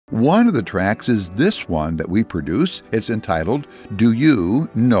One of the tracts is this one that we produce. It's entitled, Do You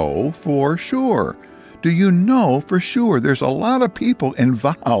Know for Sure? Do you know for sure? There's a lot of people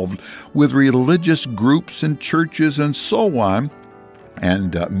involved with religious groups and churches and so on.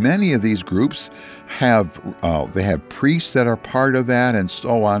 And many of these groups have priests that are part of that and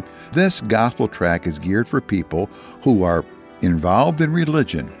so on. This gospel tract is geared for people who are involved in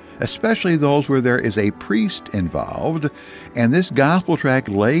religion, especially those where there is a priest involved. And this gospel tract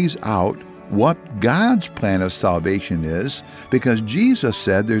lays out what God's plan of salvation is, because Jesus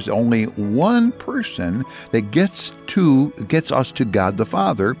said there's only one person that gets us to God the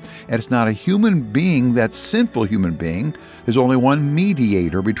Father, and it's not a human being, that sinful human being. There's only one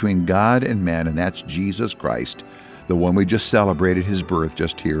mediator between God and man, and that's Jesus Christ, the one we just celebrated his birth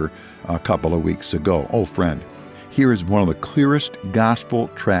just here a couple of weeks ago. Oh, friend, here is one of the clearest gospel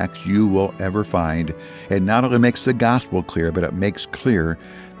tracts you will ever find. It not only makes the gospel clear, but it makes clear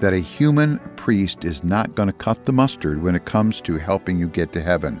that a human priest is not going to cut the mustard when it comes to helping you get to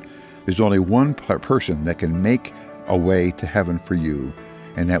heaven. There's only one person that can make a way to heaven for you,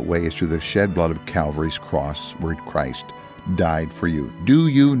 and that way is through the shed blood of Calvary's cross, where Christ died for you. Do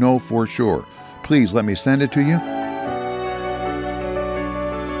you know for sure? Please let me send it to you.